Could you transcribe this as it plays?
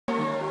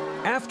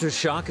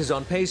Aftershock is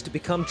on pace to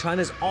become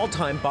China's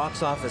all-time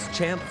box office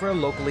champ for a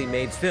locally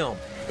made film.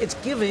 It's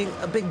giving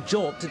a big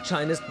jolt to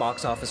China's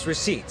box office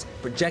receipts,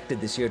 projected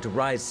this year to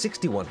rise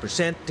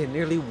 61% to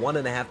nearly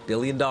 $1.5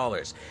 billion.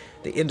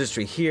 The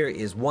industry here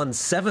is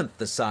 1/7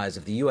 the size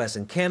of the U.S.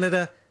 and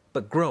Canada,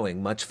 but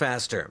growing much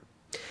faster.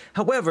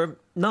 However,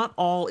 not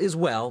all is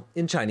well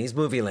in Chinese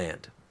movie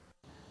land.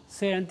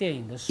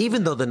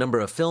 Even though the number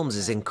of films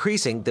is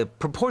increasing, the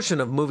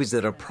proportion of movies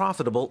that are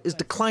profitable is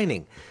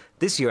declining.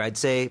 This year, I'd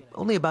say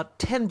only about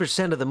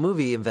 10% of the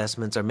movie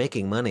investments are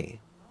making money.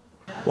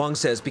 Wang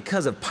says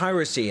because of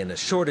piracy and a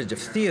shortage of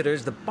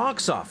theaters, the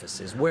box office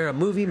is where a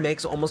movie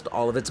makes almost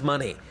all of its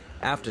money.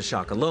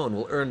 Aftershock alone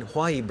will earn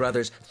Huayi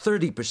Brothers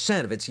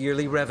 30% of its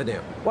yearly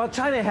revenue. While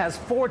China has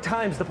 4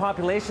 times the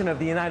population of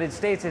the United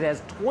States, it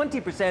has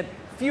 20%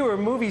 fewer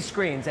movie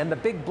screens, and the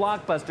big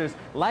blockbusters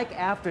like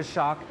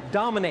Aftershock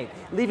dominate,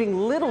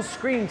 leaving little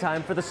screen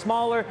time for the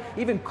smaller,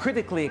 even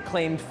critically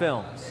acclaimed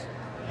films.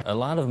 A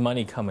lot of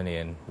money coming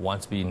in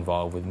wants to be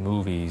involved with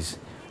movies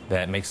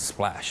that makes a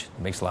splash,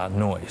 makes a lot of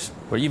noise,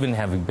 or even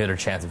have a better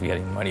chance of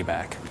getting money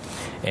back.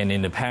 And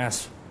in the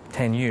past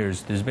 10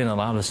 years, there's been a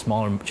lot of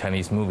smaller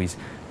Chinese movies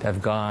that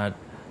have got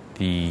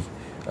the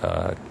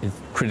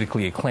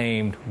critically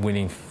acclaimed,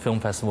 winning film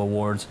festival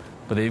awards,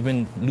 but they've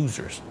been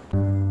losers.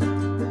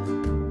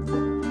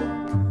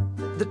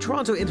 The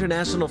Toronto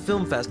International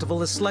Film Festival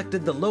has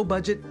selected the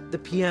low-budget The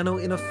Piano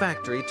in a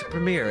Factory to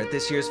premiere at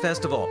this year's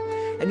festival.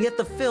 And yet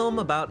the film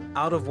about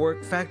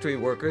out-of-work factory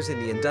workers in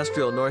the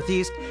industrial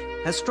Northeast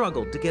has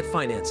struggled to get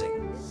financing.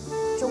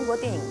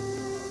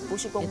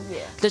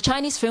 The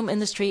Chinese film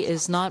industry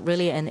is not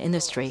really an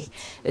industry.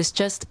 It's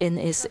just in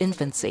its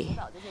infancy.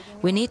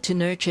 We need to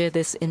nurture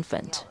this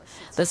infant.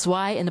 That's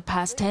why in the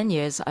past 10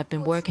 years, I've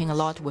been working a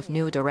lot with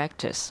new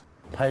directors.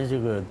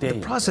 The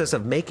process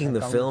of making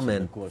the film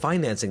and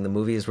financing the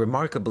movie is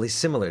remarkably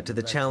similar to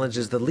the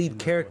challenges the lead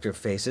character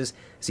faces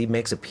as he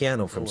makes a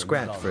piano from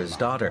scratch for his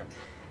daughter.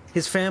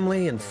 His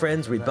family and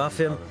friends rebuff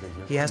him,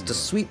 he has to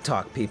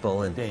sweet-talk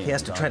people, and he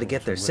has to try to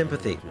get their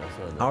sympathy.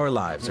 Our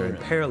lives are in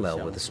parallel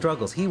with the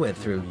struggles he went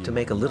through to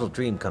make a little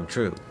dream come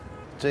true.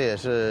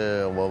 This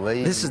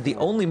is the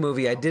only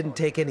movie I didn't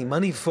take any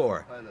money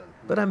for,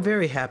 but I'm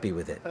very happy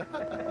with it.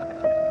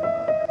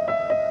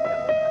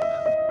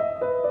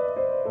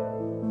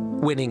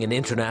 Winning an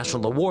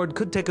international award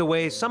could take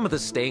away some of the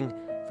sting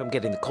from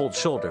getting the cold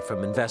shoulder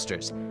from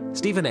investors.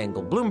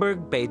 Engle,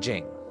 Bloomberg,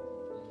 Beijing.